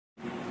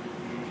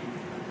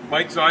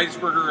Mike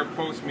Zeisberger of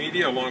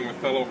Postmedia, along with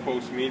fellow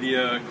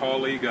Postmedia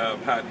colleague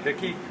Pat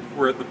Hickey.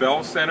 We're at the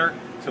Bell Centre.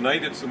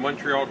 Tonight it's the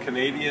Montreal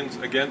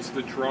Canadiens against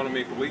the Toronto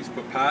Maple Leafs.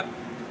 But Pat,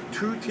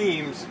 two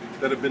teams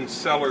that have been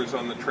sellers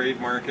on the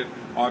trade market.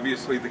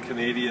 Obviously the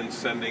Canadiens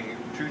sending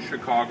to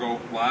Chicago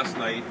last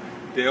night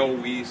Dale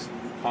Weiss,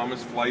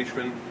 Thomas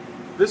Fleischmann.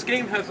 This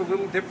game has a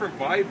little different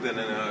vibe than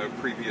in a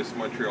previous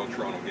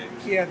Montreal-Toronto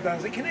games. Yeah, it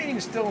does. The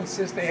Canadiens still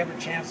insist they have a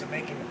chance of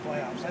making the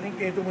playoffs. I think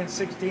they have to win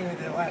 16 of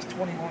their last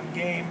 21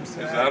 games. Is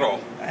that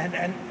all? And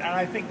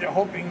I think they're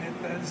hoping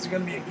that this is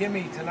going to be a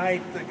gimme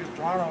tonight, because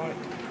Toronto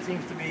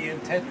seems to be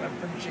intent on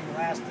finishing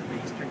last in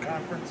the Eastern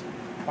Conference,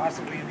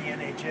 possibly in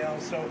the NHL.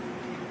 So,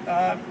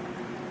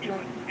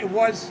 it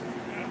was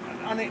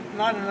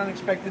not an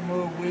unexpected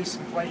move. Weiss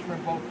and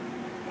Fleischmann both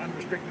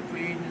unrestricted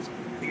free agents.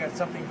 They got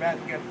something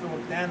back. They got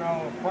Philip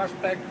Dano, a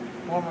prospect,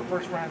 former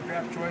first-round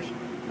draft choice.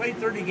 Played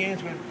 30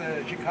 games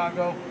with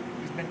Chicago.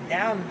 He's been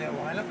down in their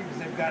lineup because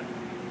they've got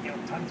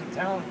tons of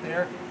talent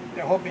there.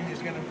 They're hoping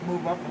he's going to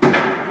move up a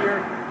little bit here.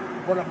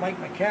 Brought up Mike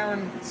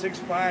McCarron,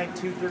 6'5",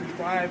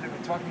 235. They've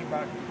been talking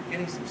about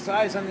getting some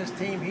size on this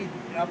team. He's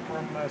up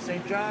from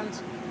St.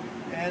 John's,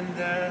 and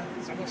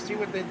so we'll see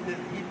what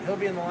he'll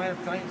be in the lineup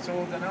tonight. So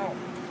we'll know.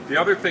 The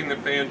other thing that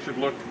fans should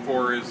look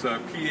for is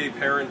P.A.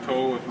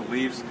 Parenteau of the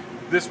Leafs.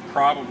 This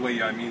probably,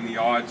 the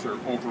odds are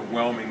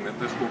overwhelming that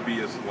this will be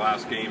his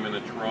last game in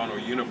a Toronto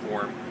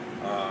uniform.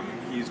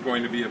 He's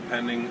going to be a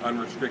pending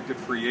unrestricted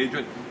free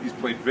agent. He's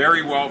played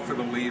very well for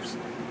the Leafs.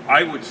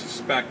 I would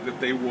suspect that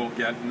they will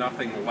get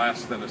nothing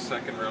less than a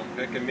second-round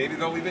pick, and maybe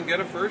they'll even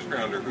get a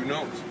first-rounder. Who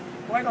knows?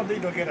 Well, I don't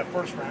think they'll get a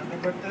first-rounder,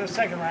 but the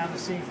second-rounder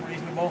seems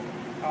reasonable.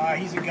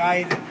 He's a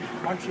guy that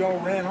Montreal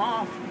ran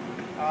off,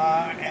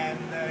 and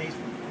he's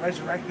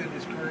resurrected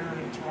his career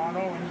in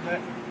Toronto,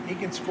 and he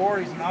can score.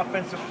 He's an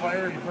offensive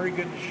player. He's very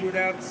good in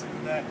shootouts,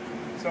 and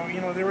so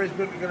there is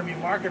going to be a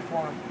market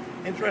for him.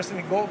 Interesting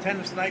in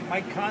goaltenders tonight.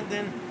 Mike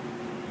Condon,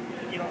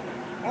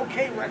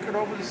 okay record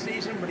over the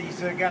season, but he's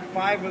got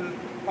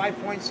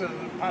 5 points of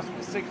the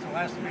possible 6 in the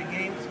last 3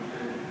 games.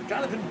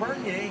 Jonathan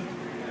Bernier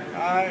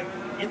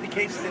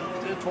indicates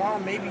that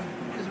Toronto maybe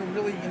isn't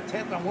really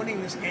intent on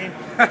winning this game.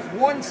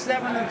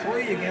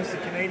 1-7-3 against the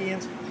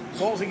Canadiens.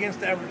 Goals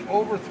against average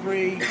over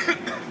 3.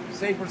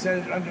 Save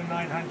percentage under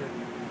 900.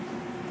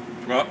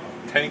 Well,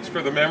 thanks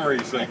for the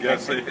memories, I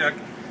guess.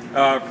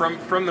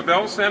 From the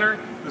Bell Centre,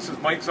 this is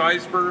Mike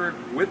Zeisberger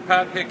with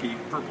Pat Hickey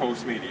for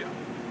Postmedia.